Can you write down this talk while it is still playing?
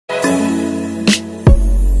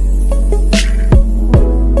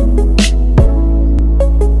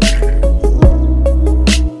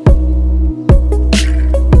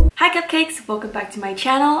welcome back to my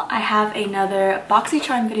channel. I have another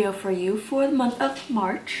Boxycharm video for you for the month of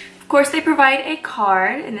March. Of course, they provide a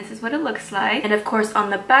card and this is what it looks like. And of course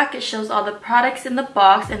on the back it shows all the products in the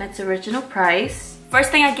box and its original price.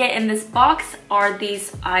 First thing I get in this box are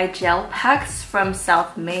these eye gel packs from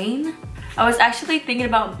South Maine. I was actually thinking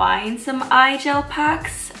about buying some eye gel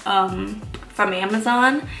packs from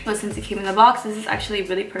Amazon, but since it came in the box, this is actually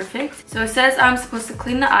really perfect. So it says I'm supposed to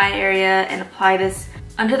clean the eye area and apply this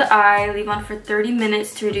under the eye, leave on for 30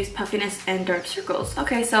 minutes to reduce puffiness and dark circles.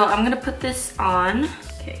 Okay, so I'm gonna put this on.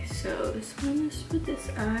 Okay, so this one is for this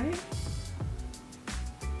eye.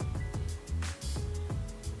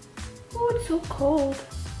 Oh, it's so cold.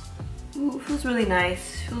 Ooh, it feels really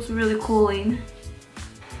nice. It feels really cooling.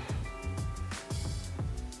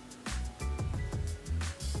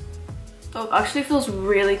 Oh, it actually feels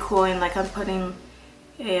really cooling, like I'm putting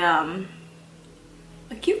a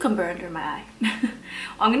cucumber under my eye.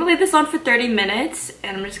 I'm gonna leave this on for 30 minutes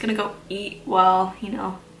and I'm just gonna go eat while, you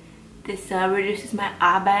know, this reduces my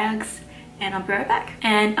eye bags, and I'll be right back.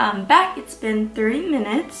 And I'm back. It's been 30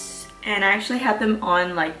 minutes and I actually had them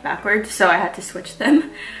on like backwards, so I had to switch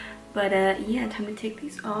them. But yeah, time to take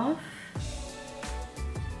these off.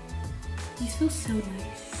 These feel so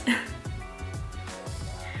nice.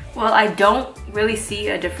 Well, I don't really see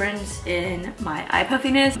a difference in my eye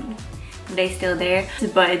puffiness. They're still there,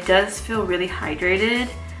 but it does feel really hydrated.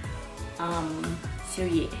 So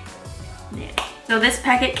yeah. So this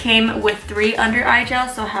packet came with 3 under eye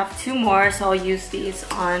gels, so I have 2 more, so I'll use these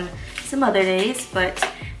on some other days, but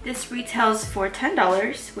this retails for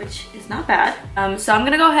 $10, which is not bad. So I'm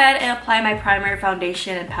gonna go ahead and apply my primer,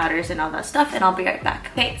 foundation, and powders and all that stuff, and I'll be right back.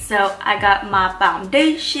 Okay, so I got my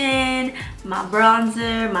foundation, my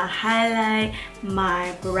bronzer, my highlight,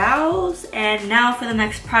 my brows, and now for the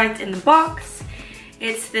next product in the box.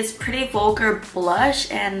 It's this pretty Vulgar blush,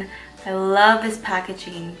 and I love this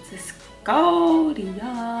packaging. It's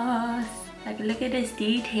gorgeous. Like, look at this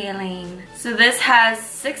detailing. So this has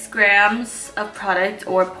 6 grams of product,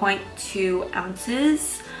 or 0.2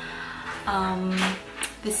 ounces.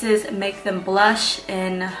 This is Make Them Blush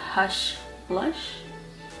in Hush Blush.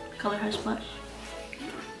 Color Hush Blush.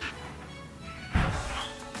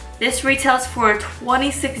 This retails for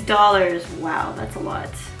 $26. Wow, that's a lot.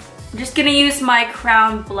 I'm just gonna use my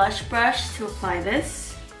Crown blush brush to apply this.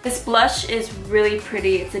 This blush is really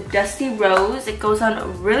pretty. It's a dusty rose. It goes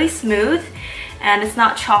on really smooth and it's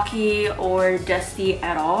not chalky or dusty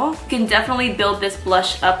at all. You can definitely build this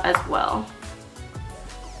blush up as well.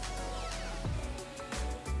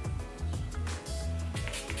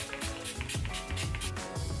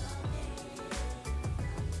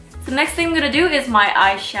 The next thing I'm gonna do is my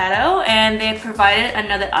eyeshadow, and they provided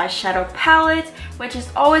another eyeshadow palette, which is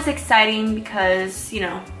always exciting because, you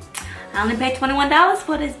know, I only paid $21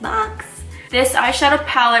 for this box. This eyeshadow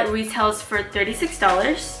palette retails for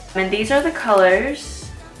 $36, and these are the colors.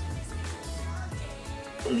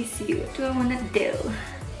 Let me see, what do I want to do?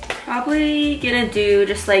 Probably gonna do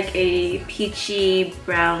just like a peachy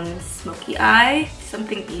brown smoky eye,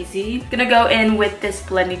 something easy. Gonna go in with this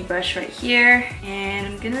blending brush right here, and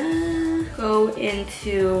I'm gonna go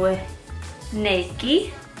into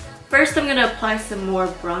Naked. First I'm gonna apply some more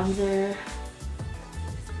bronzer.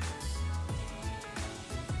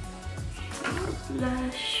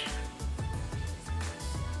 Blush.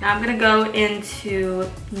 Now I'm gonna go into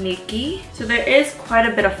Nikki. So there is quite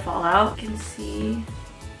a bit of fallout, you can see.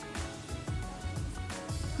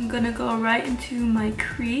 I'm gonna go right into my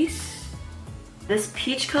crease. This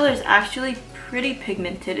peach color is actually pretty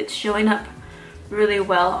pigmented. It's showing up really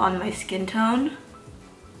well on my skin tone.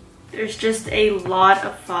 There's just a lot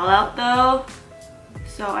of fallout though,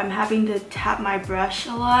 so I'm having to tap my brush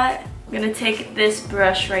a lot. I'm gonna take this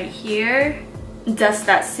brush right here, dust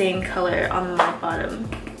that same color on my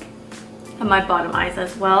bottom eyes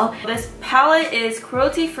as well. This palette is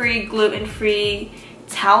cruelty-free, gluten-free,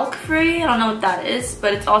 talc-free. I don't know what that is,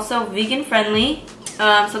 but it's also vegan-friendly,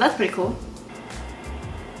 so that's pretty cool.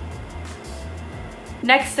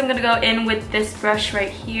 Next, I'm gonna go in with this brush right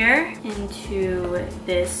here into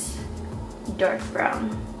this dark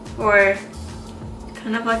brown, or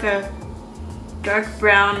kind of like a dark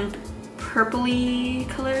brown purpley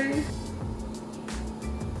color.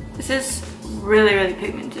 This is really, really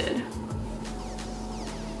pigmented.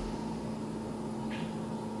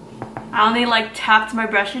 I only like tapped my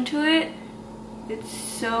brush into it. It's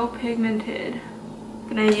so pigmented. I'm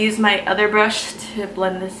gonna use my other brush to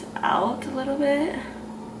blend this out a little bit.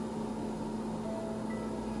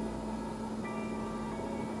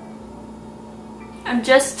 I'm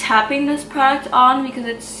just tapping this product on because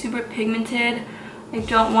it's super pigmented. I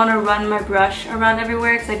don't want to run my brush around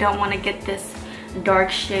everywhere because I don't want to get this dark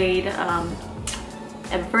shade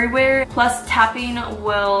everywhere. Plus tapping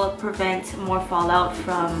will prevent more fallout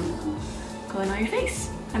from going on your face.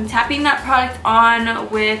 I'm tapping that product on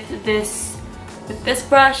with this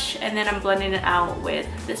brush, and then I'm blending it out with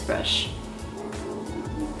this brush.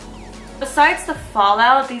 Besides the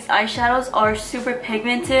fallout, these eyeshadows are super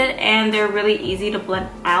pigmented and they're really easy to blend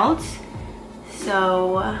out.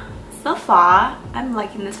 So far, I'm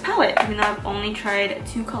liking this palette, even though I've only tried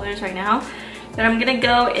 2 colors right now. But I'm gonna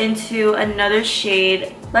go into another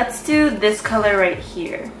shade. Let's do this color right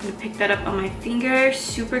here. I'm gonna pick that up on my finger,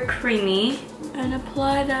 super creamy, and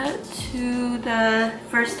apply that to the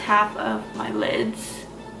first half of my lids.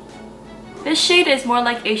 This shade is more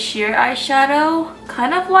like a sheer eyeshadow,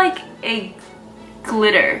 kind of like a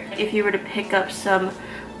glitter. If you were to pick up some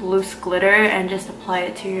loose glitter and just apply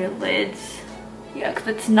it to your lids. Yeah, because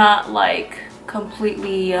it's not like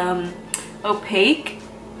completely opaque.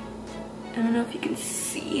 I don't know if you can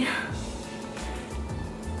see.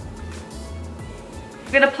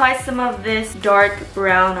 I'm gonna apply some of this dark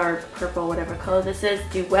brown or purple, whatever color this is,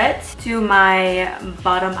 Duet, to my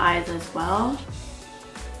bottom eyes as well.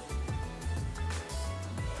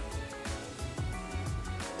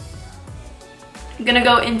 I'm gonna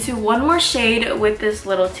go into one more shade with this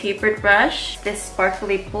little tapered brush. This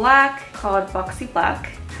sparkly black called Boxy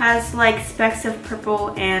Black. Has like specks of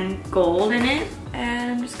purple and gold in it.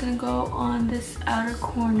 And I'm just gonna go on this outer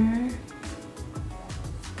corner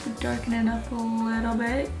to darken it up a little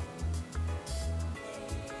bit.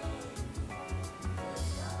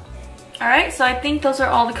 Alright, so I think those are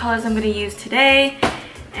all the colors I'm gonna use today.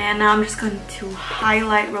 And now I'm just going to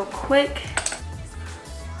highlight real quick.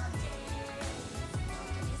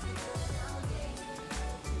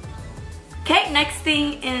 Okay, next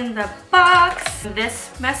thing in the box.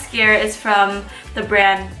 This mascara is from the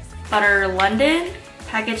brand Butter London.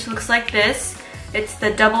 Package looks like this. It's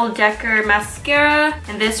the Double Decker Mascara,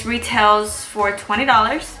 and this retails for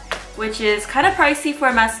 $20, which is kind of pricey for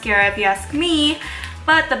a mascara if you ask me,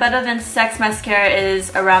 but the Better Than Sex mascara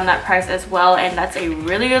is around that price as well, and that's a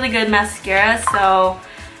really, really good mascara. So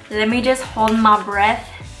let me just hold my breath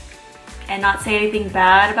and not say anything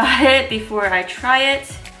bad about it before I try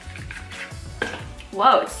it.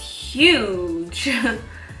 Whoa, it's huge.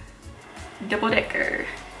 Double Decker.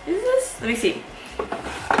 Is this? Let me see.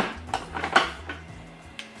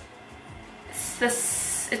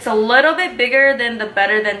 It's a little bit bigger than the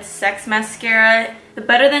Better Than Sex mascara. The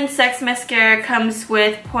Better Than Sex mascara comes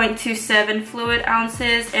with 0.27 fluid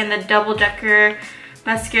ounces, and the Double Decker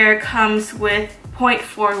mascara comes with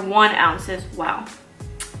 0.41 ounces. Wow,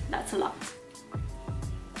 that's a lot.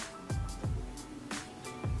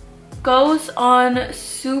 Goes on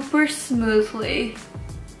super smoothly.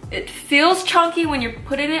 It feels chunky when you're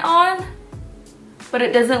putting it on, but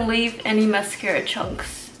it doesn't leave any mascara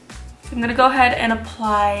chunks. So I'm gonna go ahead and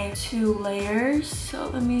apply 2 layers. So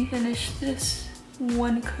let me finish this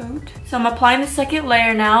one coat. So I'm applying the second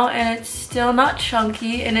layer now, and it's still not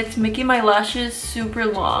chunky, and it's making my lashes super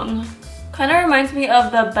long. Kind of reminds me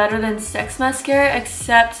of the Better Than Sex mascara,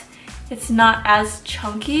 except it's not as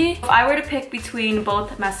chunky. If I were to pick between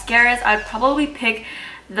both mascaras, I'd probably pick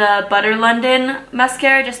the Butter London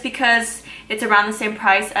mascara just because it's around the same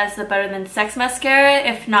price as the Better Than Sex mascara,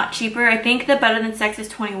 if not cheaper. I think the Better Than Sex is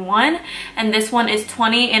 21 and this one is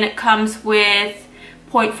 20, and it comes with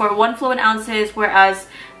 0.41 fluid ounces, whereas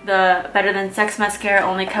the Better Than Sex mascara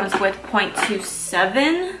only comes with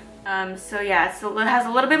 0.27. So yeah, so it has a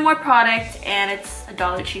little bit more product and it's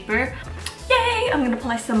 $1 cheaper. Yay! I'm gonna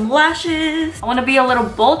apply some lashes. I want to be a little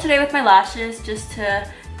bold today with my lashes just to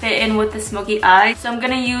fit in with the smoky eye. So I'm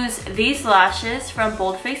gonna use these lashes from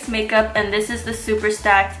BOLDFACE Makeup, and this is the Super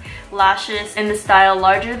Stacked lashes in the style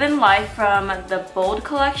Larger Than Life from the Bold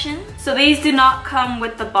collection. So these do not come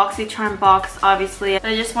with the Boxycharm box, obviously.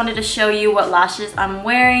 I just wanted to show you what lashes I'm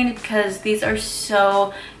wearing because these are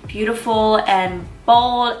so beautiful and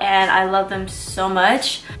bold, and I love them so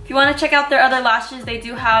much. If you want to check out their other lashes, they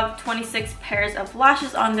do have 26 pairs of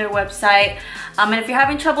lashes on their website. And if you're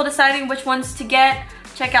having trouble deciding which ones to get,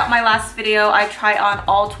 check out my last video. I tried on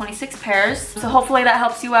all 26 pairs. So hopefully that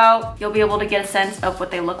helps you out. You'll be able to get a sense of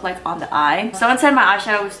what they look like on the eye. Someone said my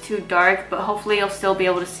eyeshadow was too dark, but hopefully you'll still be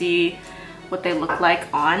able to see what they look like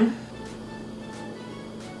on.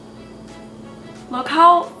 Look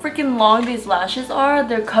how freaking long these lashes are.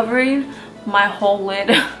 They're covering my whole lid.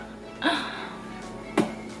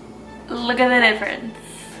 Look at the difference.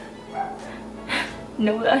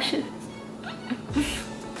 No lashes.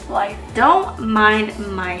 Like, don't mind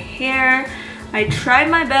my hair. I tried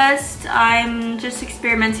my best. I'm just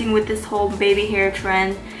experimenting with this whole baby hair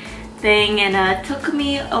trend. thing, and it took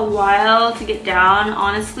me a while to get down.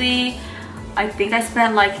 Honestly, I think I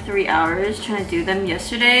spent like 3 hours trying to do them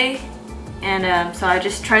yesterday, and so I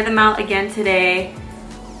just tried them out again today.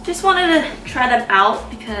 Just wanted to try them out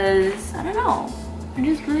because I don't know, I'm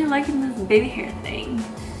just really liking this baby hair thing.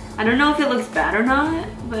 I don't know if it looks bad or not,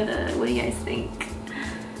 but what do you guys think?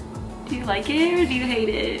 Do you like it or do you hate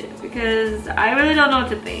it? Because I really don't know what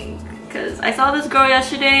to think. Because I saw this girl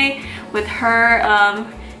yesterday with her,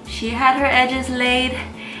 she had her edges laid,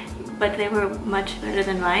 but they were much better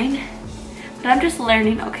than mine. But I'm just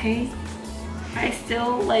learning, okay? I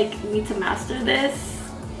still like need to master this,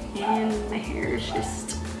 and my hair is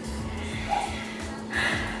just,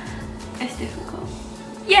 it's difficult.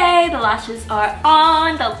 Yay, the lashes are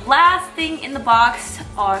on. The last thing in the box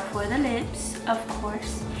are for the lips, of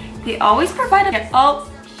course. They always provide a, oh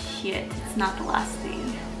shit, it's not the last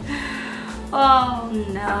thing. Oh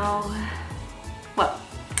no. Well,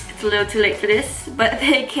 it's a little too late for this, but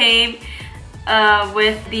they came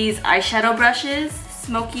with these eyeshadow brushes,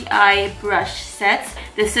 Smokey eye brush sets.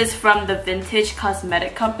 This is from the Vintage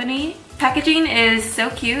Cosmetic Company. Packaging is so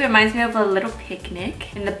cute, it reminds me of a little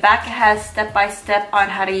picnic. In the back it has step-by-step on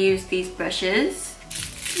how to use these brushes.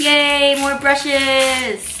 Yay, more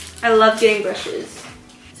brushes! I love getting brushes.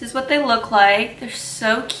 This is what they look like. They're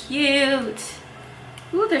so cute.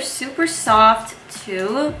 Ooh, they're super soft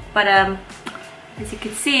too, but as you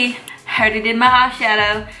can see, I already did my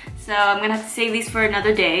eyeshadow, so I'm gonna have to save these for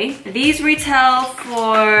another day. These retail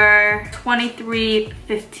for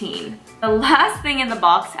 $23.15. The last thing in the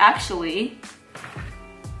box, actually,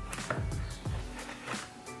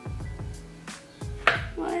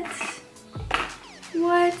 what?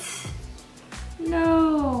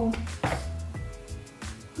 No.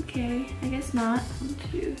 Okay, I guess not. 1,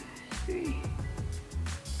 2, 3,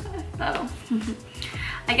 5. Oh.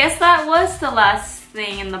 I guess that was the last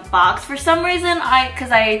thing in the box. For some reason,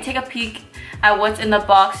 because I take a peek at what's in the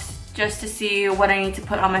box just to see what I need to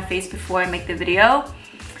put on my face before I make the video.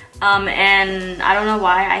 And I don't know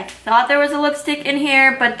why. I thought there was a lipstick in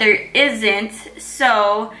here, but there isn't.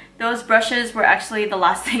 So those brushes were actually the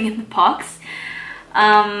last thing in the box.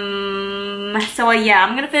 So yeah,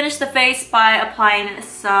 I'm gonna finish the face by applying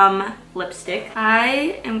some lipstick.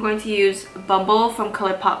 I am going to use Bumble from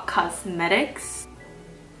ColourPop Cosmetics.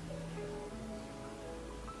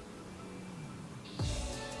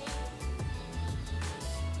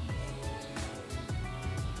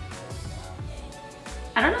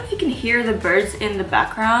 I don't know if you can hear the birds in the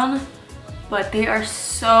background, but they are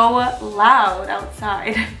so loud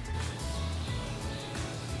outside.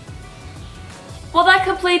 Well, that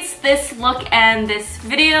completes this look and this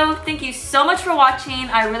video. Thank you so much for watching.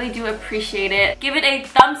 I really do appreciate it. Give it a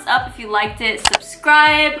thumbs up if you liked it.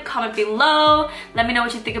 Subscribe, comment below. Let me know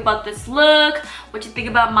what you think about this look, what you think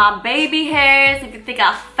about my baby hairs, if you think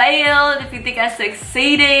I failed, if you think I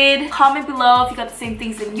succeeded. Comment below if you got the same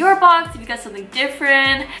things in your box, if you got something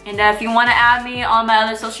different. And if you want to add me on my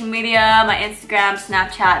other social media, my Instagram,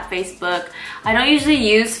 Snapchat, Facebook. I don't usually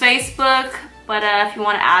use Facebook, but if you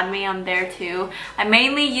want to add me, I'm there too. I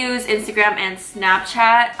mainly use Instagram and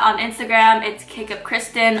Snapchat. On Instagram, it's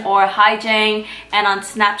Cakeupchristen or Hi Jang, and on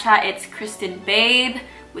Snapchat, it's Kristen Babe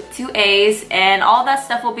with 2 A's, and all that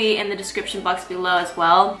stuff will be in the description box below as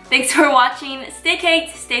well. Thanks for watching. Stay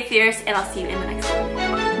caked, stay fierce, and I'll see you in the next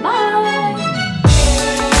one. Bye!